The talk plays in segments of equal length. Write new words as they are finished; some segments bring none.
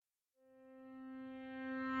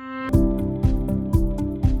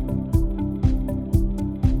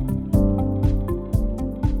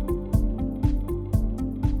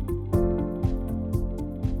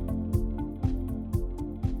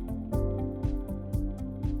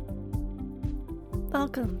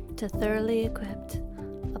Welcome to Thoroughly Equipped,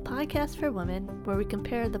 a podcast for women where we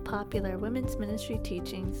compare the popular women's ministry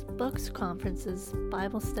teachings, books, conferences,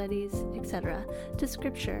 Bible studies, etc. to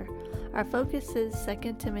Scripture. Our focus is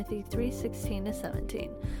 2 Timothy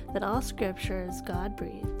 3:16-17, that all Scripture is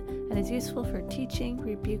God-breathed and is useful for teaching,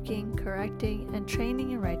 rebuking, correcting, and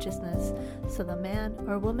training in righteousness, so the man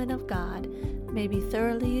or woman of God may be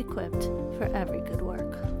thoroughly equipped for every good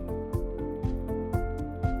work.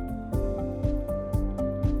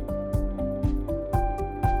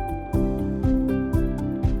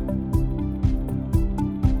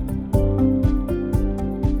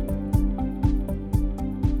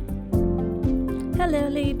 Hello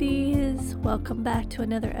ladies, welcome back to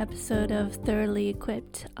another episode of Thoroughly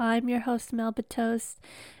Equipped. I'm your host Ep.20,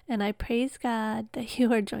 and I praise God that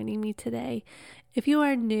you are joining me today. If you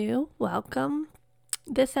are new, welcome.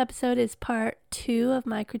 This episode is part 2 of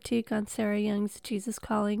my critique on Sarah Young's Jesus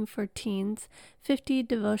Calling for Teens, 50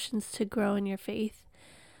 Devotions to Grow in Your Faith.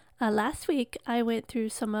 Last week I went through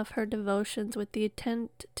some of her devotions with the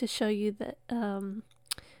intent to show you that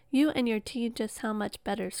you and your teen just how much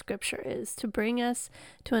better Scripture is to bring us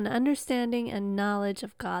to an understanding and knowledge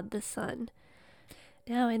of God the Son.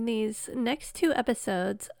 Now, in these next 2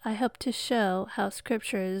 episodes, I hope to show how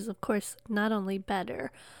Scripture is, of course, not only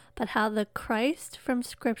better, but how the Christ from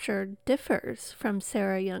Scripture differs from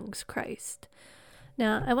Sarah Young's Christ.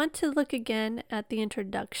 Now, I want to look again at the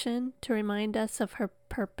introduction to remind us of her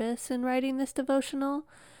purpose in writing this devotional.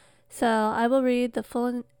 So I will read the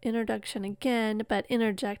full introduction again, but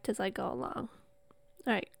interject as I go along.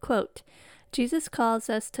 All right, quote, Jesus calls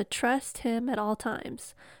us to trust Him at all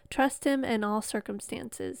times, trust Him in all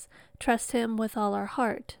circumstances, trust Him with all our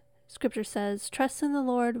heart. Scripture says, trust in the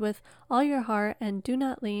Lord with all your heart and do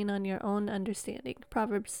not lean on your own understanding.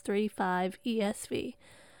 Proverbs 3:5 ESV.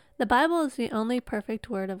 The Bible is the only perfect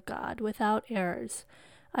word of God without errors.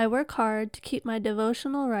 I work hard to keep my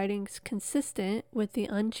devotional writings consistent with the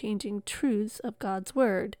unchanging truths of God's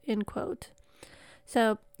Word, end quote.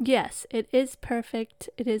 So, yes, it is perfect,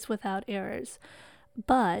 it is without errors,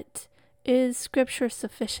 but is Scripture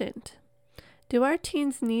sufficient? Do our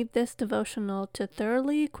teens need this devotional to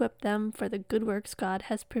thoroughly equip them for the good works God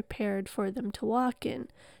has prepared for them to walk in?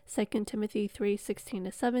 2 Timothy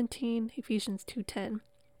 3:16-17, Ephesians 2:10.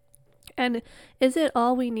 And is it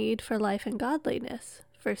all we need for life and godliness?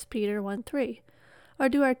 1 Peter 1:3. Or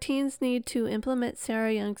do our teens need to implement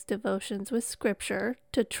Sarah Young's devotions with Scripture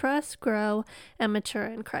to trust, grow, and mature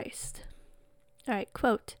in Christ? All right,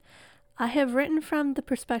 quote, I have written from the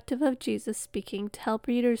perspective of Jesus speaking to help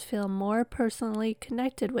readers feel more personally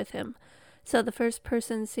connected with Him. So the first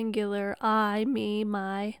person singular, I, me,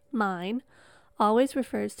 my, mine, always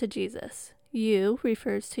refers to Jesus. You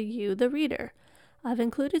refers to you, the reader. I've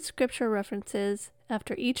included Scripture references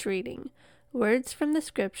after each reading. Words from the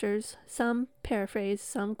Scriptures, some paraphrased,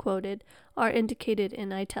 some quoted, are indicated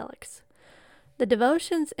in italics. The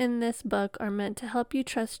devotions in this book are meant to help you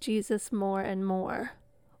trust Jesus more and more.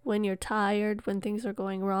 When you're tired, when things are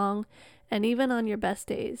going wrong, and even on your best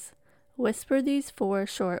days, whisper these 4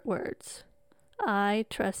 short words. I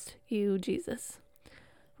trust you, Jesus.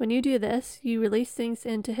 When you do this, you release things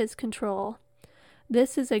into His control.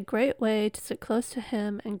 This is a great way to sit close to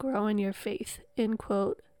Him and grow in your faith, end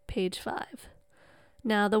quote. Page 5.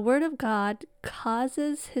 Now, the Word of God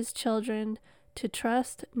causes His children to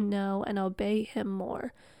trust, know, and obey Him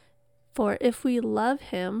more. For if we love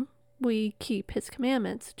Him, we keep His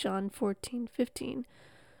commandments. John 14:15.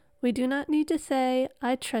 We do not need to say,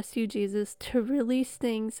 I trust you, Jesus, to release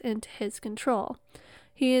things into His control.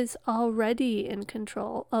 He is already in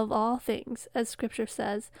control of all things, as Scripture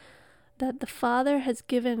says, that the Father has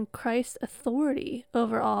given Christ authority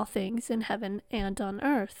over all things in heaven and on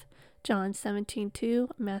earth. John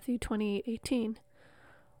 17:2, Matthew 28:18.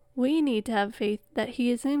 We need to have faith that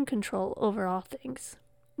He is in control over all things.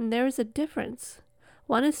 And there is a difference.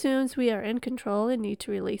 One assumes we are in control and need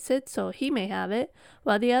to release it so He may have it,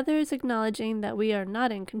 while the other is acknowledging that we are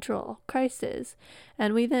not in control, Christ is,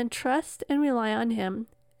 and we then trust and rely on Him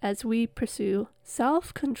as we pursue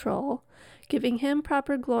self-control, giving Him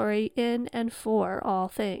proper glory in and for all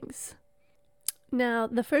things. Now,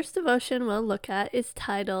 the first devotion we'll look at is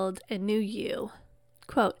titled, A New You.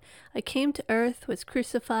 Quote, I came to earth, was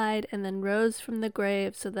crucified, and then rose from the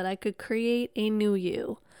grave so that I could create a new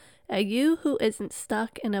you. A you who isn't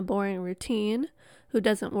stuck in a boring routine, who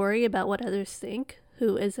doesn't worry about what others think,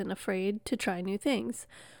 who isn't afraid to try new things.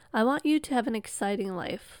 I want you to have an exciting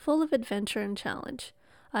life, full of adventure and challenge.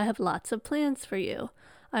 I have lots of plans for you.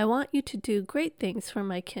 I want you to do great things for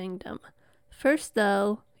my kingdom. First,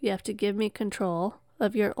 though, you have to give me control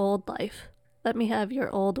of your old life. Let me have your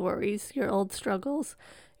old worries, your old struggles,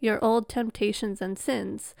 your old temptations and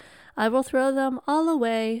sins. I will throw them all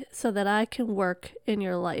away so that I can work in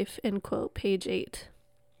your life, end quote, page 8.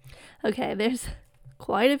 Okay, there's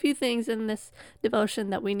quite a few things in this devotion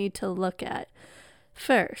that we need to look at.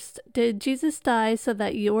 First, did Jesus die so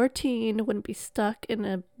that your teen wouldn't be stuck in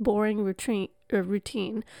a boring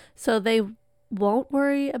routine, so they won't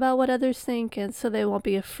worry about what others think and so they won't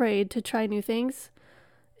be afraid to try new things?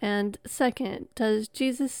 And second, does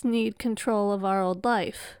Jesus need control of our old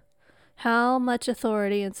life? How much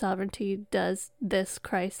authority and sovereignty does this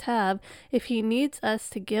Christ have if he needs us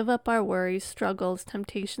to give up our worries, struggles,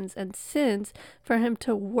 temptations, and sins for him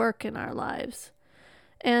to work in our lives?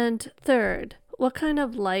 And third, what kind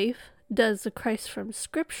of life does the Christ from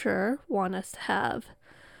Scripture want us to have?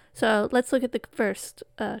 So let's look at the first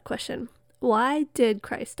question. Why did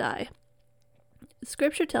Christ die?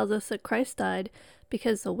 Scripture tells us that Christ died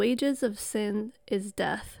because the wages of sin is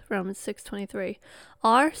death, Romans 6:23.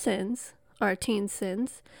 Our sins, our teen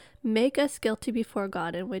sins, make us guilty before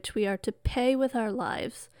God, in which we are to pay with our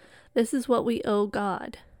lives. This is what we owe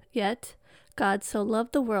God. Yet, God so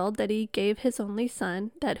loved the world that he gave his only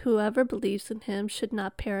Son, that whoever believes in him should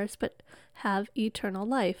not perish but have eternal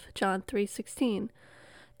life, John 3:16.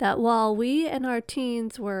 That while we and our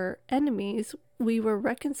teens were enemies, we were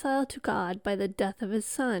reconciled to God by the death of his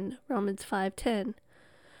Son, Romans 5:10.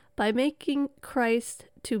 By making Christ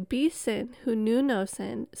to be sin who knew no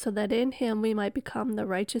sin, so that in him we might become the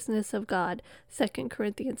righteousness of God, 2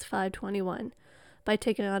 Corinthians 5:21. By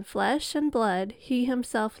taking on flesh and blood, he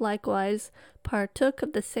himself likewise partook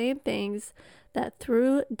of the same things, that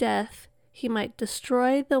through death he might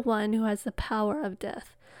destroy the one who has the power of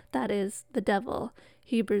death, that is, the devil,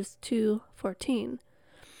 Hebrews 2:14.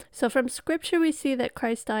 So from Scripture we see that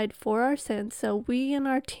Christ died for our sins so we and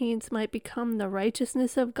our teens might become the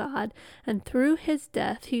righteousness of God, and through his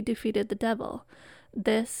death he defeated the devil.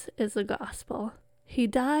 This is the gospel. He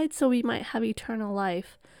died so we might have eternal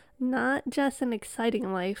life, not just an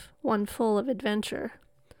exciting life, one full of adventure.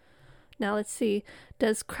 Now let's see,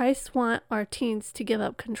 does Christ want our teens to give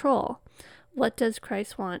up control? What does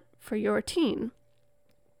Christ want for your teen?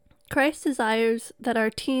 Christ desires that our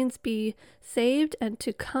teens be saved and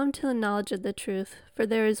to come to the knowledge of the truth, for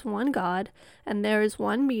there is one God, and there is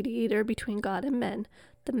one mediator between God and men,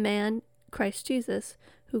 the man Christ Jesus,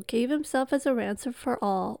 who gave himself as a ransom for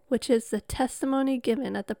all, which is the testimony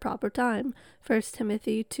given at the proper time, 1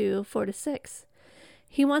 Timothy 2:4-6.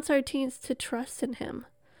 He wants our teens to trust in him.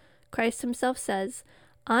 Christ himself says,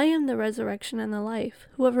 I am the resurrection and the life.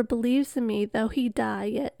 Whoever believes in me, though he die,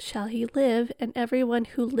 yet shall he live, and everyone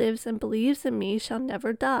who lives and believes in me shall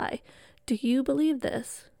never die. Do you believe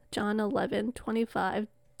this? John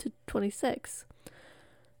 11:25-26.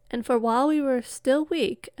 And for while we were still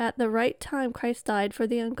weak, at the right time Christ died for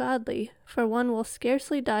the ungodly, for one will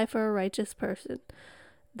scarcely die for a righteous person,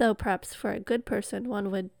 though perhaps for a good person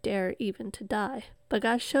one would dare even to die. But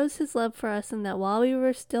God shows his love for us in that while we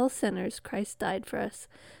were still sinners, Christ died for us.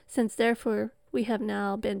 Since therefore we have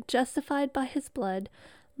now been justified by his blood,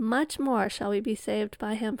 much more shall we be saved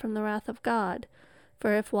by him from the wrath of God.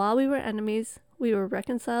 For if while we were enemies, we were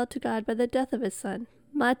reconciled to God by the death of his Son,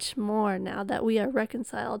 much more now that we are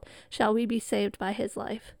reconciled, shall we be saved by his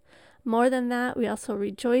life. More than that, we also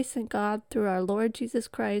rejoice in God through our Lord Jesus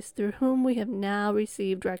Christ, through whom we have now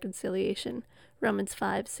received reconciliation. Romans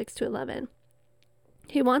 5:6-11.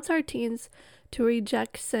 He wants our teens to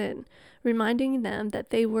reject sin, reminding them that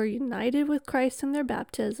they were united with Christ in their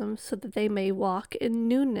baptism so that they may walk in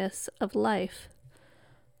newness of life.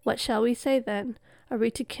 What shall we say then? Are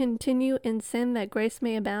we to continue in sin that grace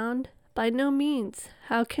may abound? By no means.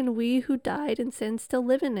 How can we who died in sin still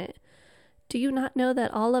live in it? Do you not know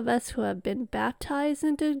that all of us who have been baptized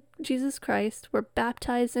into Jesus Christ were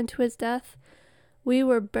baptized into his death? We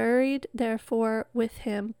were buried, therefore, with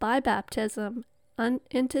him by baptism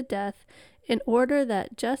into death, in order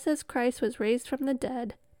that just as Christ was raised from the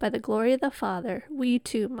dead by the glory of the Father, we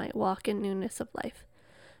too might walk in newness of life.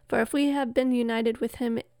 For if we have been united with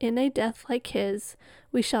him in a death like his,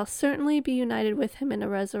 we shall certainly be united with him in a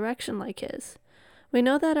resurrection like his. We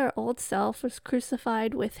know that our old self was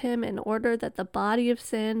crucified with him in order that the body of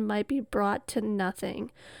sin might be brought to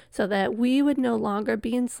nothing, so that we would no longer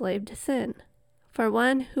be enslaved to sin. For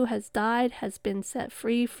one who has died has been set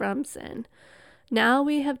free from sin. Now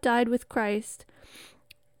we have died with Christ.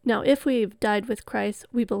 Now if we've died with Christ,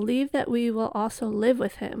 we believe that we will also live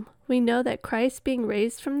with him. We know that Christ, being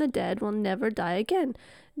raised from the dead, will never die again.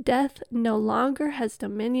 Death no longer has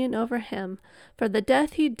dominion over him. For the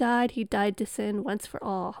death he died to sin once for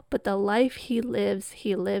all. But the life he lives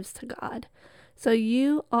to God. So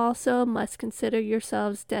you also must consider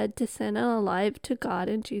yourselves dead to sin and alive to God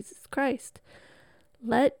in Jesus Christ.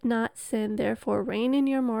 Let not sin therefore reign in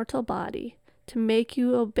your mortal body, to make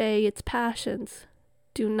you obey its passions.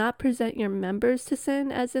 Do not present your members to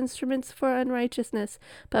sin as instruments for unrighteousness,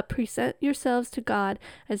 but present yourselves to God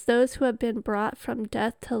as those who have been brought from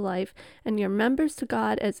death to life, and your members to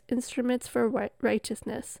God as instruments for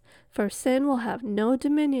righteousness. For sin will have no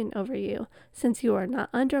dominion over you, since you are not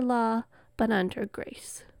under law, but under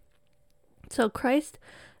grace. So Christ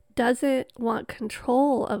doesn't want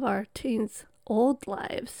control of our teens' old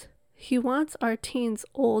lives. He wants our teens'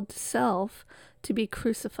 old self to be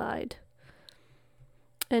crucified.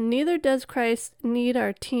 And neither does Christ need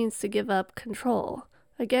our teens to give up control.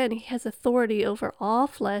 Again, he has authority over all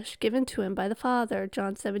flesh given to him by the Father,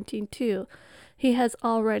 John 17:2. He has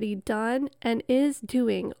already done and is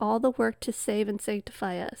doing all the work to save and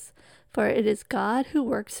sanctify us. For it is God who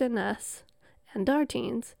works in us and our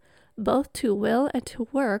teens, both to will and to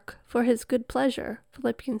work for his good pleasure,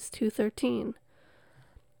 Philippians 2:13.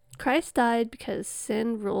 Christ died because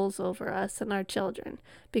sin rules over us and our children,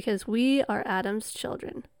 because we are Adam's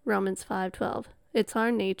children, Romans 5:12. It's our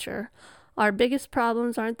nature. Our biggest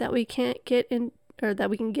problems aren't that we can't get in, or that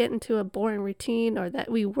we can get into a boring routine, or that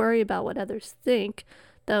we worry about what others think,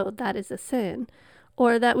 though that is a sin,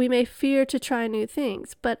 or that we may fear to try new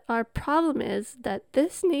things. But our problem is that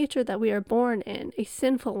this nature that we are born in, a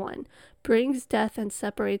sinful one, brings death and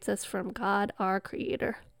separates us from God, our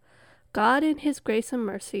Creator. God, in his grace and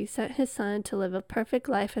mercy, sent his Son to live a perfect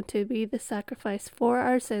life and to be the sacrifice for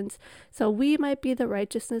our sins, so we might be the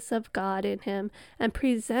righteousness of God in him and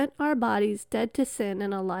present our bodies dead to sin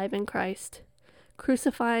and alive in Christ.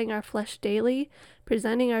 Crucifying our flesh daily,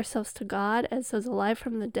 presenting ourselves to God as those alive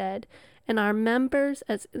from the dead, and our members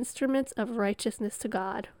as instruments of righteousness to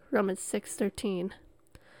God, Romans 6:13.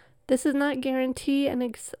 This does not guarantee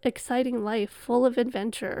an exciting life full of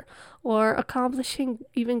adventure or accomplishing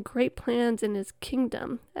even great plans in his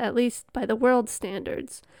kingdom, at least by the world's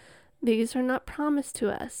standards. These are not promised to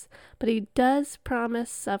us, but he does promise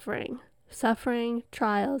suffering,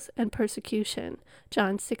 trials, and persecution,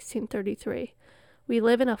 John 16:33. We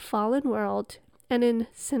live in a fallen world and in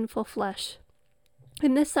sinful flesh.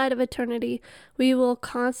 In this side of eternity, we will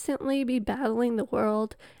constantly be battling the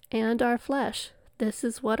world and our flesh. This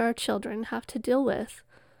is what our children have to deal with.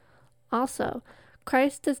 Also,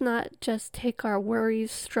 Christ does not just take our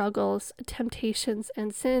worries, struggles, temptations,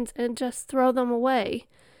 and sins and just throw them away.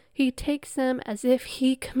 He takes them as if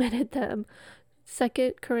he committed them.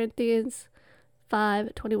 2 Corinthians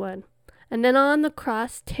 5:21. And then on the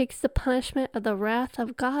cross takes the punishment of the wrath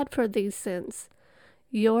of God for these sins.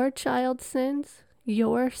 Your child's sins,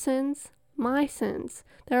 your sins, my sins.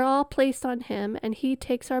 They're all placed on him, and he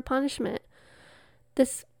takes our punishment.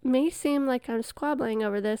 This may seem like I'm squabbling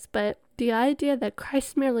over this, but the idea that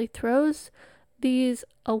Christ merely throws these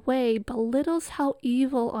away belittles how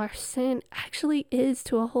evil our sin actually is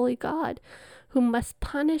to a holy God, who must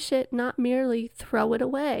punish it, not merely throw it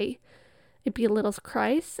away. It belittles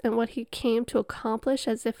Christ and what he came to accomplish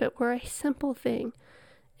as if it were a simple thing.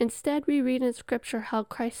 Instead, we read in Scripture how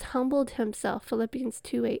Christ humbled himself, Philippians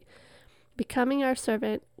 2:8, becoming our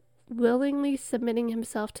servant, willingly submitting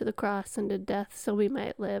himself to the cross and to death so we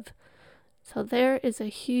might live. So there is a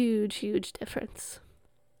huge, huge difference.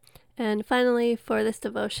 And finally, for this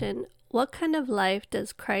devotion, what kind of life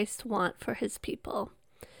does Christ want for his people?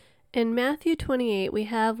 In Matthew 28, we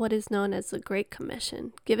have what is known as the Great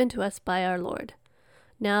Commission, given to us by our Lord.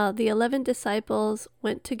 Now, the 11 disciples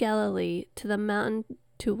went to Galilee, to the mountain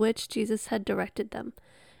to which Jesus had directed them.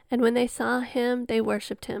 And when they saw him, they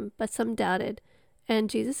worshipped him, but some doubted.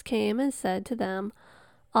 And Jesus came and said to them,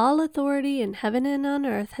 All authority in heaven and on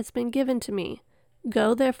earth has been given to me.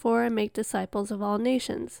 Go therefore and make disciples of all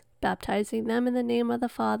nations, baptizing them in the name of the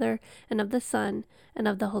Father and of the Son and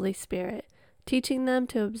of the Holy Spirit, teaching them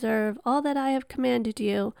to observe all that I have commanded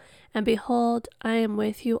you, and behold, I am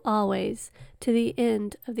with you always, to the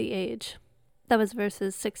end of the age. That was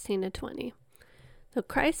verses 16 to 20. So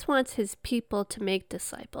Christ wants his people to make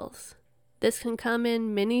disciples. This can come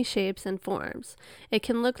in many shapes and forms. It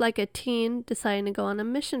can look like a teen deciding to go on a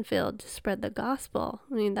mission field to spread the gospel.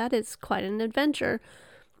 I mean, that is quite an adventure.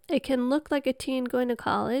 It can look like a teen going to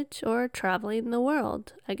college or traveling the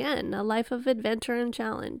world. Again, a life of adventure and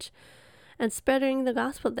challenge, and spreading the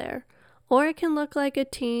gospel there. Or it can look like a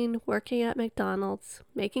teen working at McDonald's,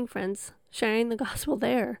 making friends, sharing the gospel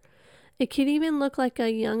there. It can even look like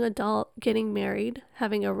a young adult getting married,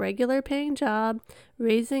 having a regular paying job,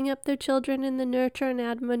 raising up their children in the nurture and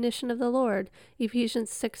admonition of the Lord,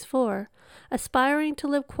 Ephesians 6:4, aspiring to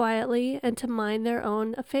live quietly and to mind their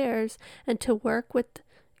own affairs and to work with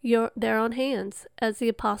their own hands, as the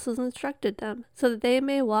apostles instructed them, so that they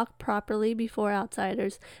may walk properly before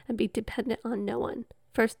outsiders and be dependent on no one,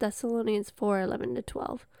 1 Thessalonians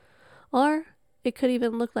 4:11-12. Or it could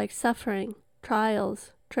even look like suffering,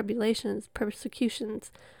 trials, tribulations, persecutions,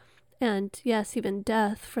 and yes, even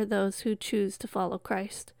death for those who choose to follow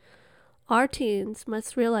Christ. Our teens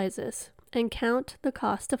must realize this and count the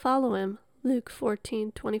cost to follow him, Luke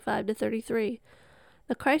 14:25-33.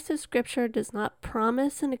 The Christ of Scripture does not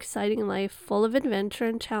promise an exciting life full of adventure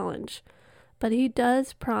and challenge, but he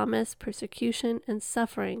does promise persecution and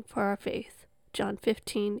suffering for our faith, John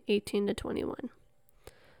 15:18-21.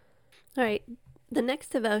 All right, the next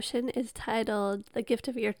devotion is titled The Gift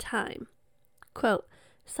of Your Time. Quote,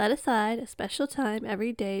 set aside a special time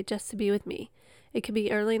every day just to be with me. It can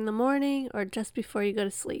be early in the morning or just before you go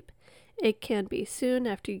to sleep. It can be soon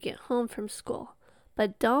after you get home from school.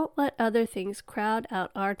 But don't let other things crowd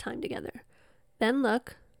out our time together. Then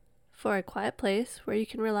look for a quiet place where you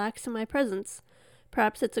can relax in my presence.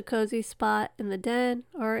 Perhaps it's a cozy spot in the den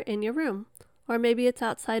or in your room. Or maybe it's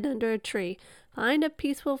outside under a tree. Find a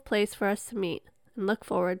peaceful place for us to meet and look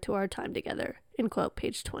forward to our time together. End quote,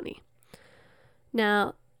 page 20.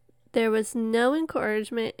 Now, there was no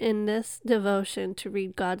encouragement in this devotion to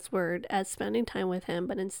read God's word as spending time with him,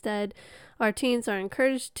 but instead, our teens are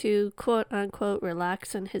encouraged to quote-unquote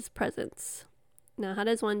relax in his presence. Now, how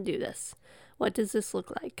does one do this? What does this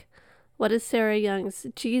look like? What is Sarah Young's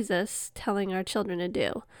Jesus telling our children to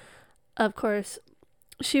do? Of course,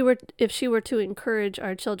 if she were to encourage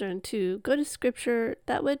our children to go to Scripture,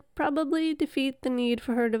 that would probably defeat the need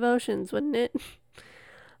for her devotions, wouldn't it?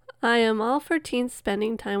 I am all for teens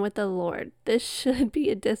spending time with the Lord. This should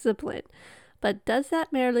be a discipline. But does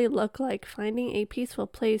that merely look like finding a peaceful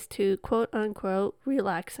place to quote-unquote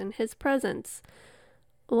relax in his presence?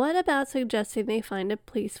 What about suggesting they find a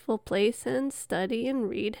peaceful place and study and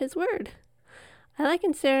read his word? I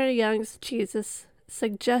liken Sarah Young's Jesus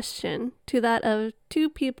suggestion to that of two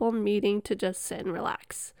people meeting to just sit and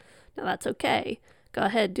relax. Now that's okay. Go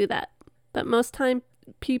ahead, do that. But most time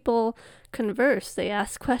people converse, they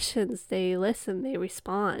ask questions, they listen, they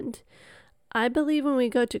respond. I believe when we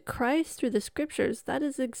go to Christ through the Scriptures, that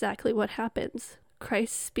is exactly what happens.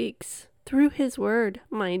 Christ speaks through his word,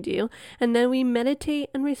 mind you, and then we meditate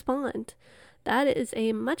and respond. That is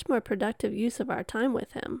a much more productive use of our time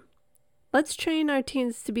with him. Let's train our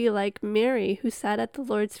teens to be like Mary, who sat at the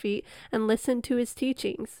Lord's feet and listened to his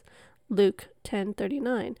teachings. Luke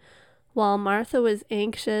 10:39. While Martha was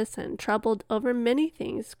anxious and troubled over many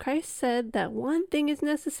things, Christ said that one thing is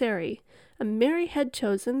necessary, and Mary had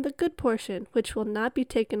chosen the good portion, which will not be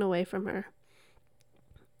taken away from her.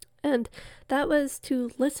 And that was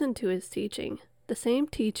to listen to his teaching. The same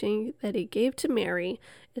teaching that he gave to Mary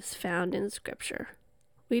is found in Scripture.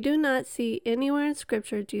 We do not see anywhere in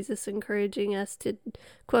Scripture Jesus encouraging us to,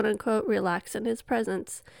 quote-unquote, relax in his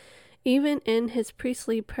presence. Even in his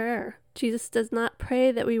priestly prayer, Jesus does not pray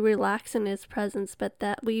that we relax in his presence, but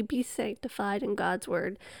that we be sanctified in God's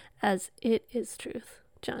word as it is truth.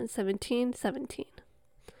 John 17:17.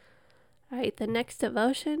 All right, the next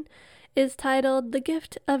devotion is titled The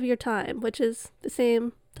Gift of Your Time, which is the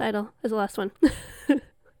same title as the last one,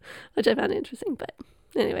 which I found interesting, but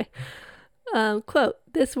anyway. Quote,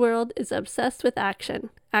 this world is obsessed with action.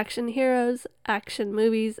 Action heroes, action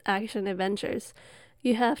movies, action adventures.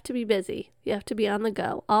 You have to be busy. You have to be on the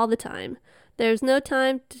go all the time. There's no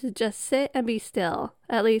time to just sit and be still.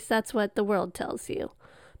 At least that's what the world tells you.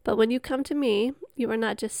 But when you come to me, you are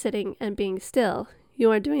not just sitting and being still.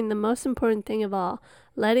 You are doing the most important thing of all,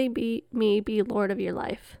 letting me be Lord of your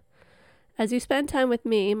life. As you spend time with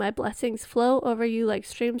me, my blessings flow over you like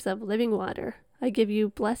streams of living water. I give you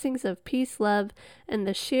blessings of peace, love, and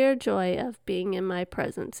the sheer joy of being in my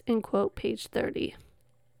presence. End quote, page 30.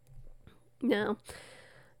 Now,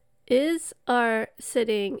 is our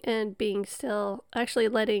sitting and being still actually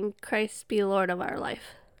letting Christ be Lord of our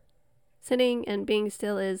life? Sitting and being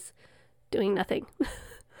still is doing nothing.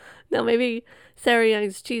 Now, maybe Sarah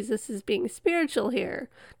Young's Jesus is being spiritual here,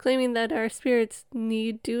 claiming that our spirits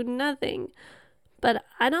need do nothing. But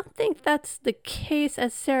I don't think that's the case,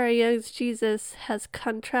 as Sarah Young's Jesus has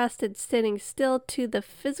contrasted sitting still to the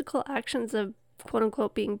physical actions of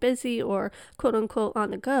quote-unquote being busy or quote-unquote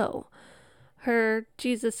on the go. Her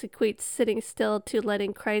Jesus equates sitting still to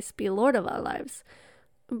letting Christ be Lord of our lives.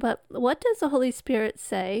 But what does the Holy Spirit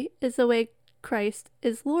say is the way Christ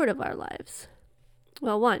is Lord of our lives?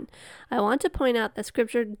 Well, one, I want to point out that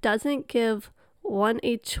Scripture doesn't give one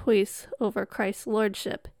a choice over Christ's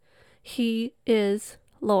lordship. He is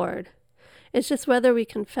Lord. It's just whether we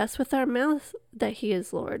confess with our mouth that he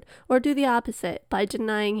is Lord, or do the opposite by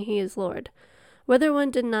denying he is Lord. Whether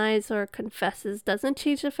one denies or confesses doesn't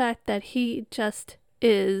change the fact that he just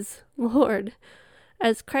is Lord.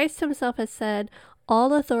 As Christ himself has said,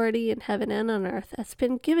 all authority in heaven and on earth has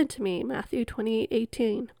been given to me, Matthew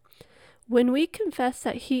 28:18. When we confess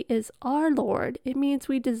that he is our Lord, it means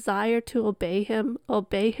we desire to obey him,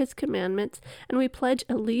 obey his commandments, and we pledge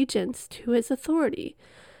allegiance to his authority.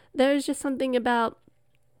 There's just something about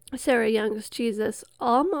Sarah Young's Jesus,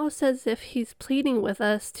 almost as if he's pleading with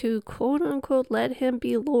us to quote unquote let him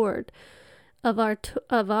be Lord of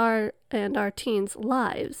our and our teens'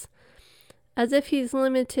 lives, as if he's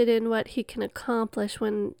limited in what he can accomplish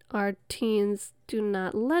when our teens do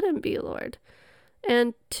not let him be Lord.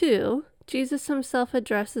 And two, Jesus himself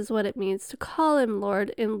addresses what it means to call him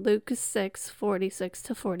Lord in Luke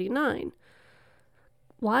 6:46-49.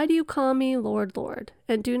 Why do you call me Lord, Lord,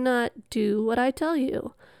 and do not do what I tell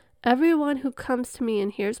you? Everyone who comes to me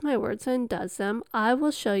and hears my words and does them, I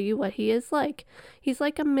will show you what he is like. He's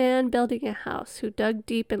like a man building a house who dug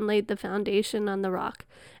deep and laid the foundation on the rock.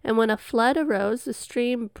 And when a flood arose, the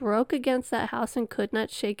stream broke against that house and could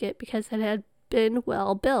not shake it because it had been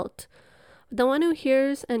well built. The one who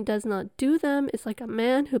hears and does not do them is like a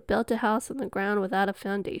man who built a house on the ground without a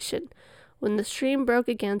foundation. When the stream broke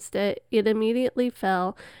against it, it immediately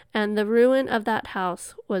fell, and the ruin of that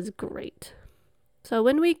house was great. So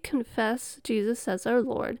when we confess Jesus as our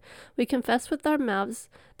Lord, we confess with our mouths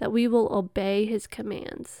that we will obey his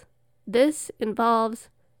commands. This involves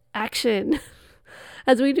action,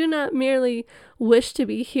 as we do not merely wish to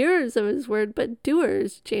be hearers of his word, but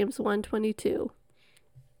doers, James 1:22.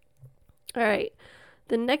 All right,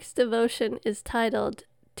 the next devotion is titled,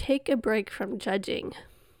 Take a Break from Judging.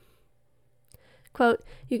 Quote,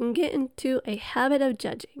 you can get into a habit of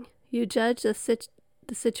judging. You judge the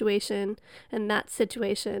situation and that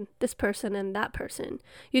situation, this person and that person.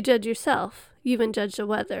 You judge yourself. You even judge the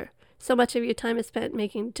weather. So much of your time is spent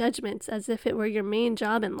making judgments as if it were your main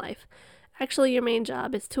job in life. Actually, your main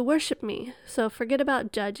job is to worship me. So forget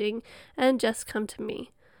about judging and just come to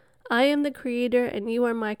me. I am the creator and you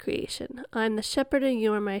are my creation. I am the shepherd and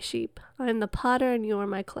you are my sheep. I am the potter and you are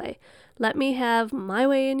my clay. Let me have my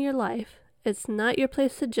way in your life. It's not your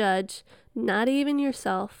place to judge, not even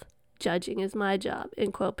yourself. Judging is my job,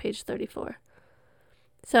 in quote, page 34.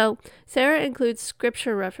 So, Sarah includes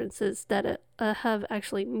scripture references that have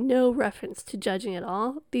actually no reference to judging at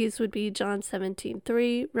all. These would be John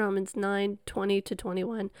 17:3, Romans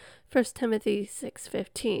 9:20-21, 1 Timothy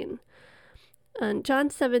 6:15. And John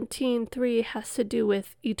 17:3 has to do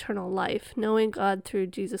with eternal life, knowing God through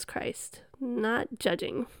Jesus Christ, not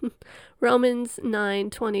judging. Romans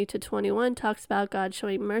 9:20-21 talks about God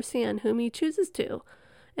showing mercy on whom he chooses to.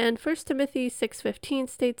 And 1 Timothy 6:15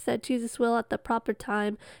 states that Jesus will at the proper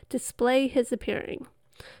time display his appearing.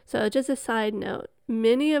 So just a side note,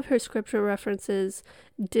 many of her scripture references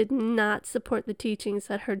did not support the teachings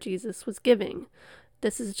that her Jesus was giving.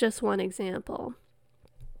 This is just one example.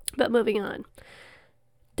 But moving on.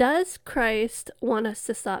 Does Christ want us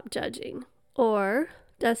to stop judging? Or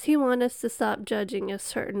does he want us to stop judging a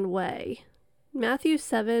certain way? Matthew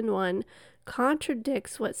 7:1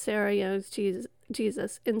 contradicts what Sarah Young's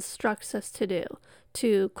Jesus instructs us to do,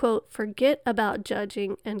 to, quote, forget about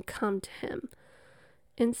judging and come to him.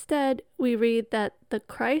 Instead, we read that the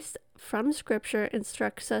Christ from Scripture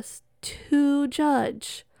instructs us to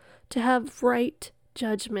judge, to have right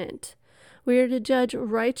judgment. We are to judge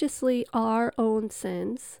righteously our own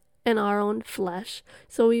sins and our own flesh,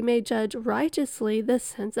 so we may judge righteously the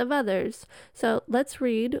sins of others. So let's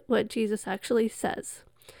read what Jesus actually says.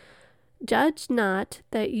 Judge not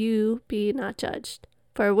that you be not judged.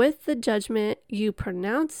 For with the judgment you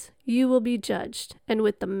pronounce, you will be judged, and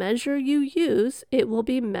with the measure you use, it will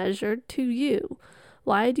be measured to you.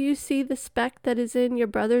 Why do you see the speck that is in your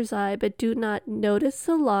brother's eye, but do not notice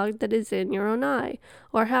the log that is in your own eye?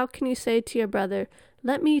 Or how can you say to your brother,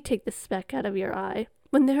 let me take the speck out of your eye,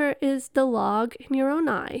 when there is the log in your own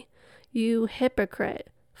eye? You hypocrite!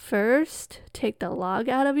 First, take the log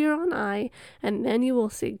out of your own eye, and then you will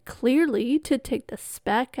see clearly to take the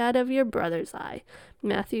speck out of your brother's eye.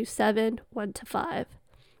 Matthew 7:1-5.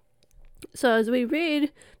 So as we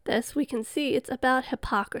read this, we can see it's about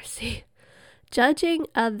hypocrisy. Judging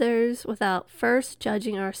others without first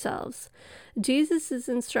judging ourselves. Jesus is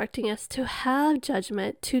instructing us to have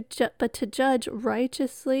judgment, but to judge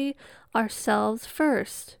righteously ourselves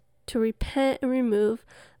first, to repent and remove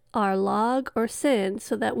our log or sin,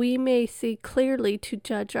 so that we may see clearly to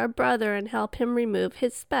judge our brother and help him remove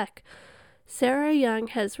his speck. Sarah Young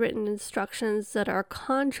has written instructions that are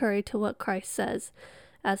contrary to what Christ says.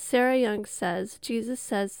 As Sarah Young says, Jesus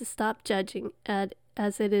says to stop judging,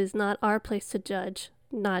 as it is not our place to judge,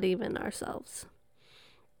 not even ourselves.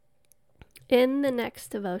 In the next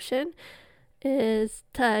devotion is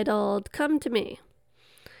titled Come to Me,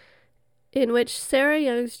 in which Sarah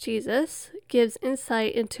Young's Jesus gives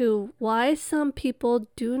insight into why some people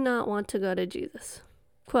do not want to go to Jesus.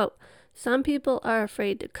 Quote, "Some people are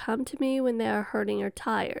afraid to come to me when they are hurting or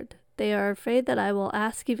tired. They are afraid that I will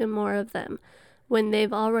ask even more of them. When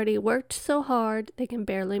they've already worked so hard, they can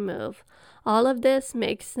barely move. All of this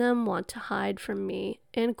makes them want to hide from me."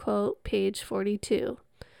 End quote, page 42.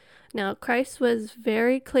 Now, Christ was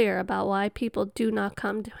very clear about why people do not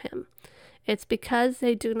come to him. It's because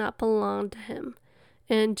they do not belong to him.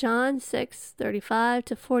 In John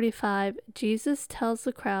 6:35-45, Jesus tells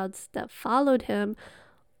the crowds that followed him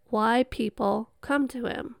why people come to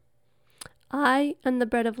him. "I am the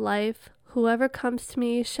bread of life. Whoever comes to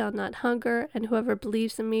me shall not hunger, and whoever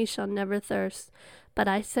believes in me shall never thirst. But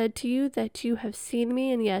I said to you that you have seen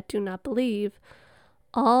me and yet do not believe.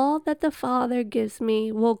 All that the Father gives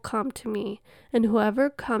me will come to me, and whoever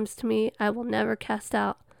comes to me I will never cast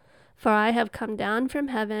out. For I have come down from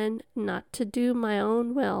heaven, not to do my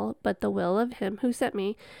own will, but the will of him who sent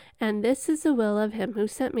me. And this is the will of him who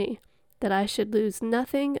sent me, that I should lose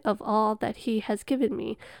nothing of all that he has given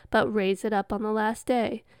me, but raise it up on the last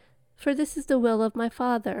day. For this is the will of my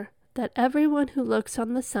Father, that everyone who looks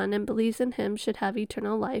on the Son and believes in him should have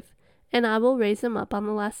eternal life, and I will raise him up on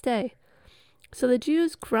the last day." So the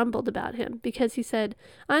Jews grumbled about him, because he said,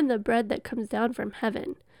 "I'm the bread that comes down from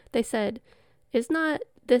heaven." They said, "Is not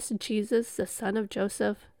this Jesus, the son of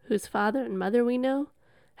Joseph, whose father and mother we know?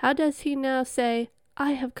 How does he now say,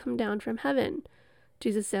 'I have come down from heaven'?"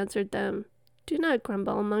 Jesus answered them, "Do not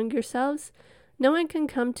grumble among yourselves. No one can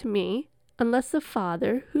come to me unless the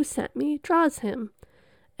Father who sent me draws him.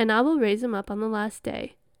 And I will raise him up on the last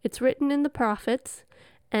day. It's written in the prophets,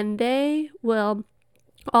 and they will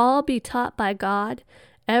all be taught by God.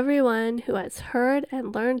 Everyone who has heard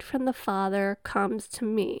and learned from the Father comes to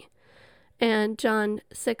me." And John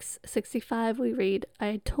 6:65 we read,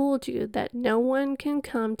 "I told you that no one can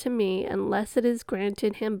come to me unless it is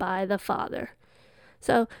granted him by the Father."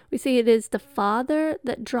 So we see it is the Father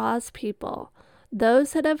that draws people.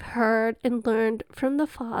 Those that have heard and learned from the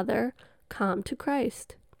Father come to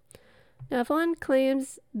Christ. Now, if one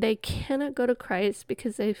claims they cannot go to Christ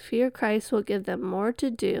because they fear Christ will give them more to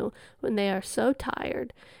do when they are so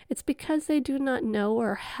tired, it's because they do not know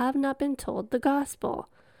or have not been told the gospel,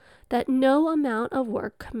 that no amount of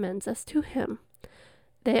work commends us to him.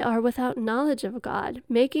 They are without knowledge of God,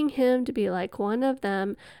 making him to be like one of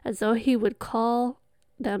them, as though he would call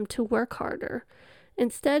them to work harder.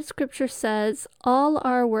 Instead, Scripture says, all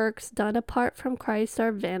our works done apart from Christ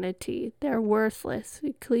are vanity. They're worthless.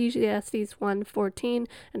 Ecclesiastes 1:14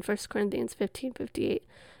 and 1 Corinthians 15:58.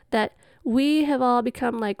 That we have all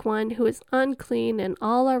become like one who is unclean, and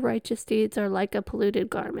all our righteous deeds are like a polluted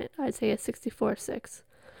garment. Isaiah 64:6.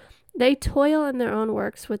 They toil in their own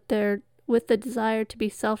works with the desire to be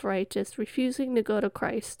self-righteous, refusing to go to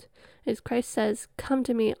Christ. As Christ says, "Come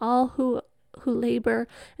to me, all who labor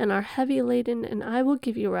and are heavy laden, and I will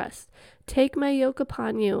give you rest. Take my yoke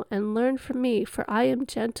upon you and learn from me, for I am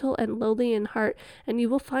gentle and lowly in heart, and you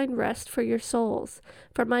will find rest for your souls.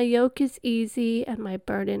 For my yoke is easy and my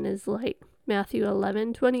burden is light." Matthew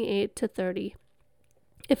 11:28-30.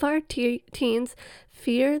 If our teens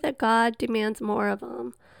fear that God demands more of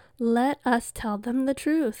them, let us tell them the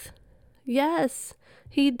truth. Yes,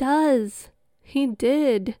 he does. He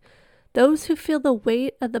did. Those who feel the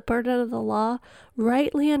weight of the burden of the law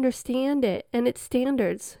rightly understand it and its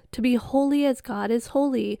standards, to be holy as God is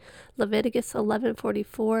holy. Leviticus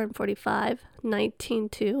 11:44 and 45,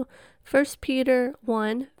 19:2, 1 Peter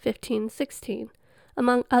 1:15-16,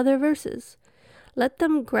 among other verses. Let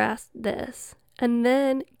them grasp this, and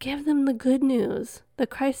then give them the good news that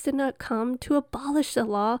Christ did not come to abolish the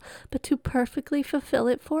law, but to perfectly fulfill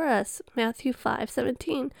it for us. Matthew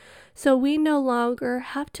 5:17. So we no longer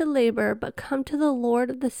have to labor, but come to the Lord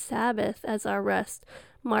of the Sabbath as our rest.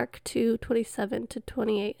 Mark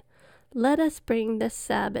 2:27-28. Let us bring this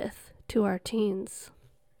Sabbath to our teens.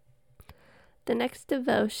 The next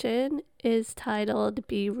devotion is titled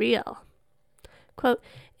Be Real. Quote,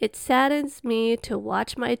 "It saddens me to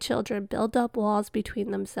watch my children build up walls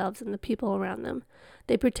between themselves and the people around them.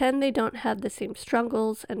 They pretend they don't have the same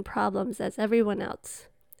struggles and problems as everyone else.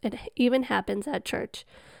 It even happens at church.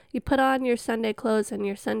 You put on your Sunday clothes and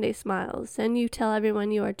your Sunday smiles, and you tell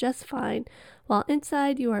everyone you are just fine, while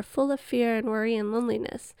inside you are full of fear and worry and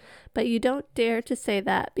loneliness. But you don't dare to say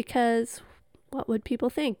that because what would people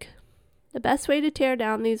think? The best way to tear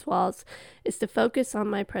down these walls is to focus on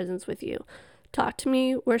my presence with you. Talk to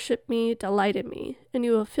me, worship me, delight in me, and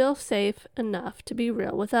you will feel safe enough to be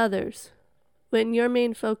real with others. When your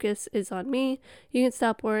main focus is on me, you can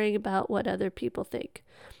stop worrying about what other people think.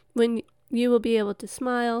 When you will be able to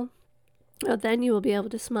smile, then you will be able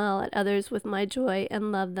to smile at others with my joy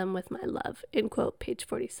and love them with my love. End quote, page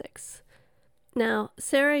 46. Now,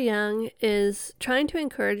 Sarah Young is trying to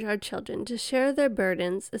encourage our children to share their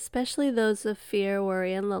burdens, especially those of fear,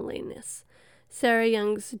 worry, and loneliness. Sarah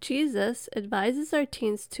Young's Jesus advises our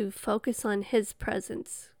teens to focus on his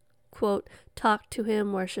presence. Quote, talk to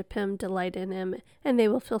him, worship him, delight in him, and they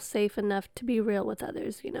will feel safe enough to be real with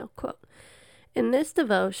others, quote. In this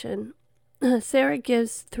devotion, Sarah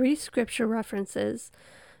gives 3 scripture references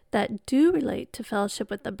that do relate to fellowship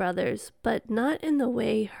with the brothers, but not in the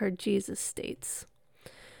way her Jesus states.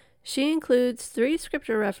 She includes 3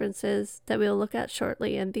 scripture references that we'll look at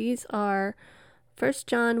shortly, and these are 1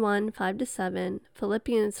 John 1, 5-7,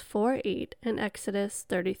 Philippians 4, 8, and Exodus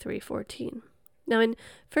 33, 14. Now in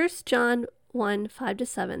 1 John 1,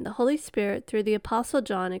 5-7, the Holy Spirit, through the Apostle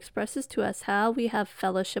John, expresses to us how we have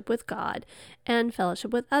fellowship with God and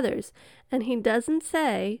fellowship with others. And he doesn't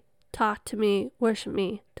say, talk to me, worship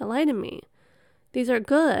me, delight in me. These are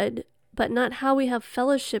good, but not how we have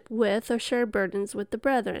fellowship with or share burdens with the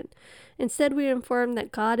brethren. Instead, we are informed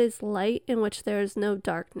that God is light in which there is no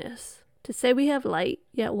darkness. To say we have light,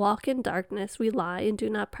 yet walk in darkness, we lie and do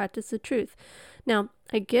not practice the truth. Now,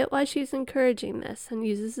 I get why she's encouraging this and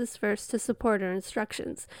uses this verse to support her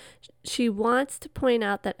instructions. She wants to point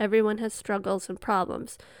out that everyone has struggles and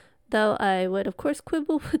problems, though I would, of course,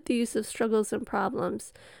 quibble with the use of struggles and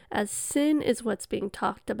problems, as sin is what's being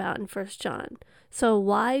talked about in 1 John. So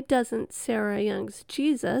why doesn't Sarah Young's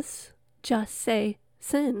Jesus just say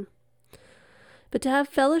sin? But to have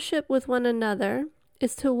fellowship with one another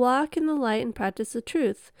is to walk in the light and practice the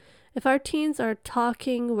truth. If our teens are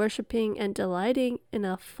talking, worshiping, and delighting in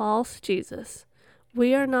a false Jesus,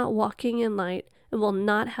 we are not walking in light and will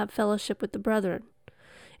not have fellowship with the brethren.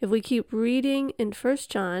 If we keep reading in 1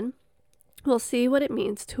 John, we'll see what it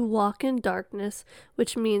means to walk in darkness,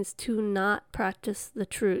 which means to not practice the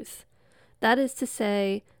truth. That is to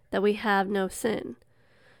say that we have no sin.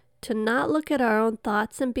 To not look at our own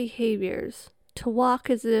thoughts and behaviors, to walk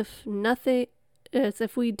as if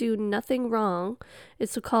we do nothing wrong,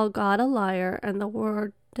 is to call God a liar and the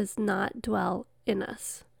word does not dwell in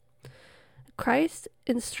us. Christ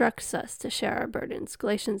instructs us to share our burdens,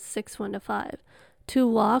 Galatians 6, 1-5, to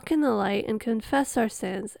walk in the light and confess our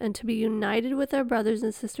sins, and to be united with our brothers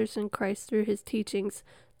and sisters in Christ through his teachings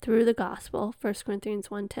through the gospel, 1 Corinthians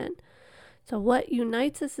 1:10. So what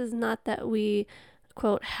unites us is not that we,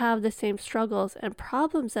 quote, have the same struggles and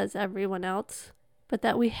problems as everyone else, but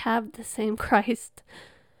that we have the same Christ.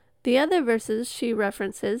 The other verses she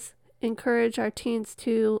references encourage our teens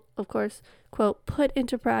to, of course, quote, put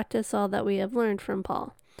into practice all that we have learned from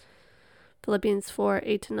Paul. Philippians 4,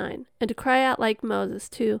 8-9. And to cry out like Moses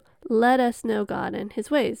to let us know God and his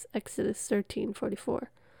ways. Exodus 13, 44.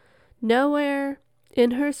 Nowhere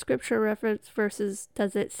in her scripture reference verses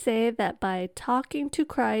does it say that by talking to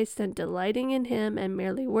Christ and delighting in him and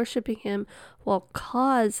merely worshiping him will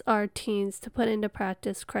cause our teens to put into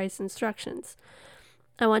practice Christ's instructions.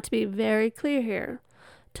 I want to be very clear here.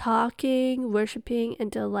 Talking, worshiping, and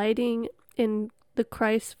delighting in the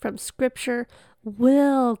Christ from scripture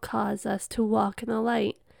will cause us to walk in the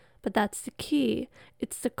light. But that's the key.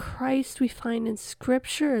 It's the Christ we find in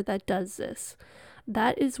scripture that does this.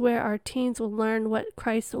 That is where our teens will learn what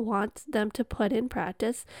Christ wants them to put in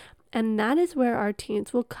practice, and that is where our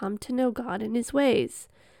teens will come to know God and his ways.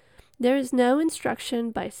 There is no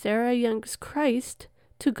instruction by Sarah Young's Christ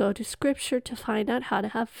to go to scripture to find out how to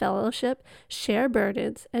have fellowship, share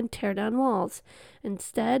burdens, and tear down walls.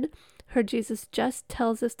 Instead, her Jesus just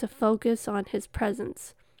tells us to focus on his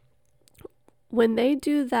presence. When they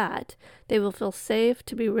do that, they will feel safe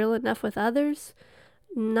to be real enough with others.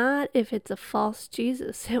 Not if it's a false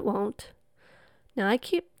Jesus, it won't. Now I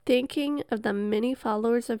keep thinking of the many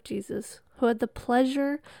followers of Jesus who had the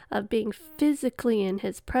pleasure of being physically in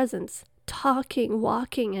his presence, talking,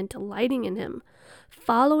 walking, and delighting in him,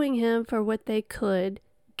 following him for what they could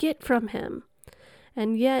get from him.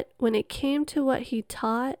 And yet, when it came to what he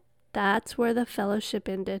taught, that's where the fellowship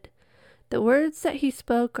ended. The words that he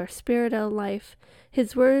spoke are spirit and life.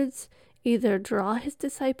 His words either draw his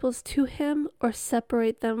disciples to him or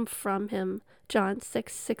separate them from him. John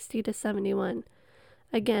 6, 60-71.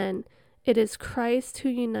 Again, it is Christ who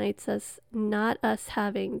unites us, not us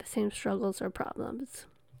having the same struggles or problems.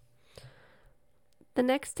 The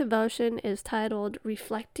next devotion is titled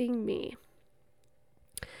Reflecting Me.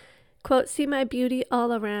 Quote, see my beauty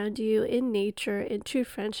all around you in nature, in true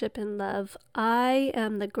friendship and love. I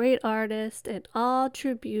am the great artist, and all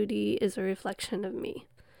true beauty is a reflection of me.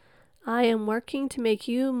 I am working to make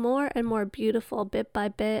you more and more beautiful bit by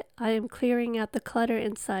bit. I am clearing out the clutter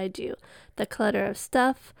inside you, the clutter of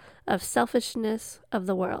stuff, of selfishness, of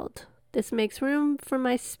the world. This makes room for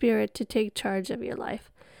my spirit to take charge of your life.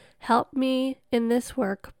 Help me in this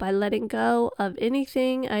work by letting go of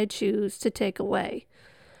anything I choose to take away.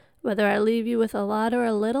 Whether I leave you with a lot or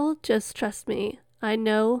a little, just trust me. I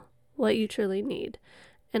know what you truly need,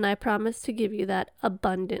 and I promise to give you that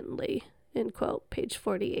abundantly. End quote, page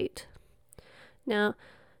 48. Now,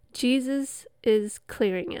 Jesus is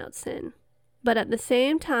clearing out sin, but at the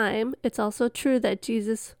same time, it's also true that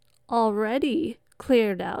Jesus already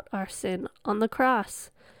cleared out our sin on the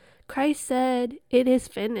cross. Christ said, it is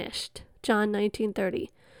finished, John 19:30.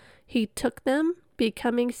 He took them,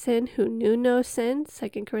 becoming sin who knew no sin,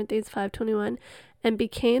 2 Corinthians 5:21, and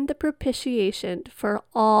became the propitiation for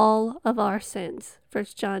all of our sins, 1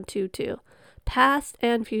 John 2:2, past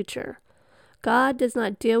and future. God does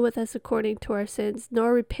not deal with us according to our sins,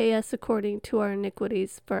 nor repay us according to our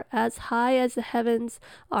iniquities. For as high as the heavens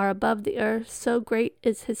are above the earth, so great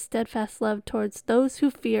is his steadfast love towards those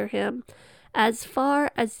who fear him. As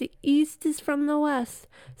far as the east is from the west,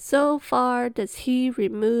 so far does he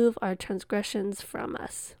remove our transgressions from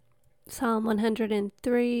us. Psalm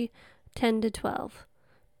 103, 10-12.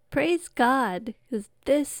 Praise God, because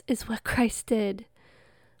this is what Christ did.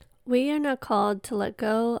 We are not called to let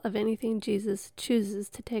go of anything Jesus chooses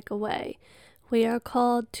to take away. We are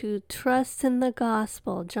called to trust in the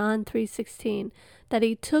gospel, John 3:16, that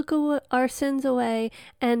he took our sins away,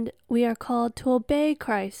 and we are called to obey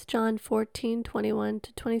Christ, John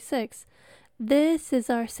 14:21-26. This is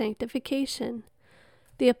our sanctification.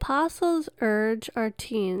 The apostles urge our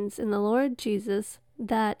teens in the Lord Jesus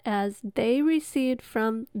that as they received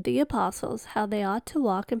from the apostles how they ought to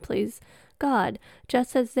walk and please God,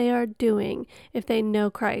 just as they are doing if they know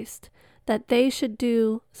Christ, that they should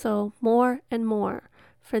do so more and more,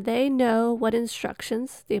 for they know what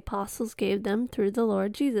instructions the apostles gave them through the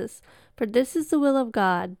Lord Jesus. For this is the will of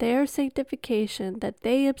God, their sanctification, that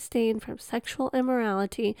they abstain from sexual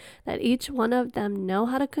immorality, that each one of them know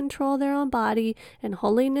how to control their own body in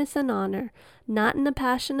holiness and honor, not in the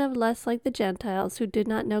passion of lust like the Gentiles who did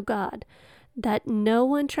not know God, that no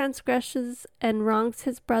one transgresses and wrongs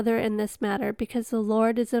his brother in this matter, because the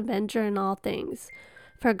Lord is avenger in all things.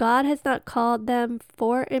 For God has not called them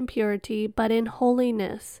for impurity, but in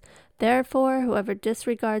holiness. Therefore, whoever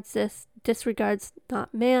disregards this disregards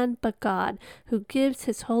not man, but God, who gives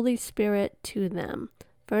his Holy Spirit to them.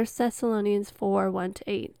 1 Thessalonians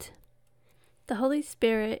 4:1-8. The Holy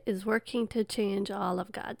Spirit is working to change all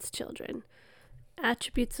of God's children.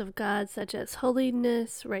 Attributes of God such as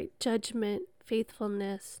holiness, right judgment,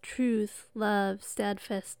 faithfulness, truth, love,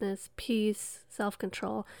 steadfastness, peace,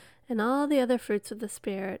 self-control, and all the other fruits of the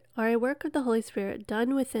Spirit are a work of the Holy Spirit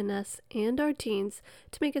done within us and our teens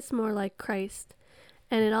to make us more like Christ.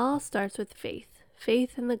 And it all starts with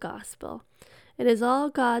faith in the gospel. It is all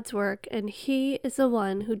God's work, and he is the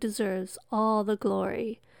one who deserves all the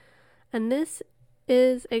glory. And this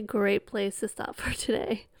is a great place to stop for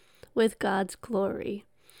today, with God's glory.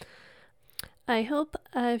 I hope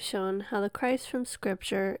I've shown how the Christ from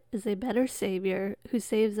Scripture is a better Savior who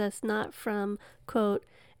saves us not from, quote,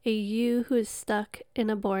 a you who is stuck in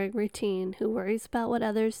a boring routine, who worries about what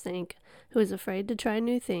others think, who is afraid to try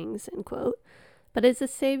new things, end quote, but is a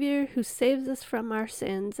Savior who saves us from our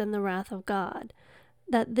sins and the wrath of God.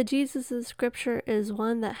 That the Jesus of Scripture is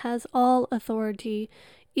one that has all authority,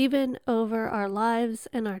 even over our lives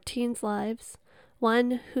and our teens' lives.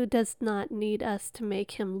 One who does not need us to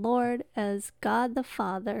make him Lord, as God the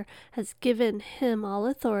Father has given him all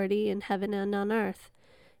authority in heaven and on earth.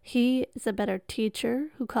 He is a better teacher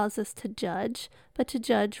who calls us to judge, but to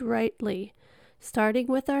judge rightly, starting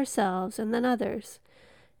with ourselves and then others.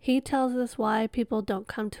 He tells us why people don't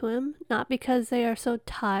come to him, not because they are so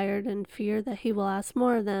tired and fear that he will ask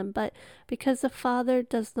more of them, but because the Father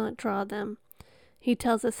does not draw them. He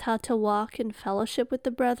tells us how to walk in fellowship with the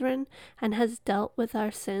brethren and has dealt with our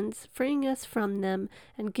sins, freeing us from them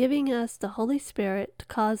and giving us the Holy Spirit to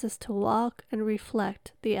cause us to walk and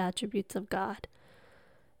reflect the attributes of God.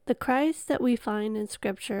 The Christ that we find in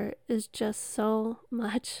Scripture is just so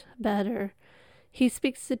much better. He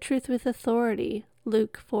speaks the truth with authority,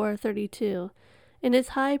 Luke 4:32, In his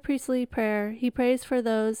high priestly prayer, he prays for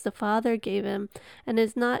those the Father gave him, and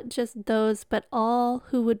is not just those, but all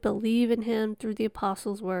who would believe in him through the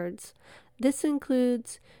apostles' words. This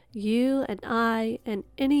includes you and I and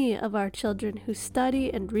any of our children who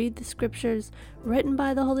study and read the scriptures written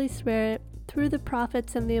by the Holy Spirit through the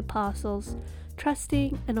prophets and the apostles,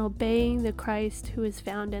 trusting and obeying the Christ who is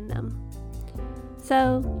found in them.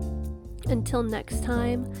 So, until next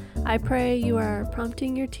time, I pray you are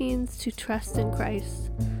prompting your teens to trust in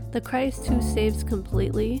Christ, the Christ who saves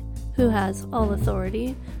completely, who has all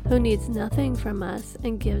authority, who needs nothing from us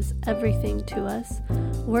and gives everything to us,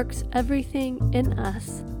 works everything in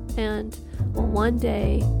us, and will one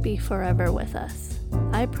day be forever with us.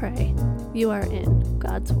 I pray you are in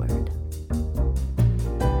God's Word.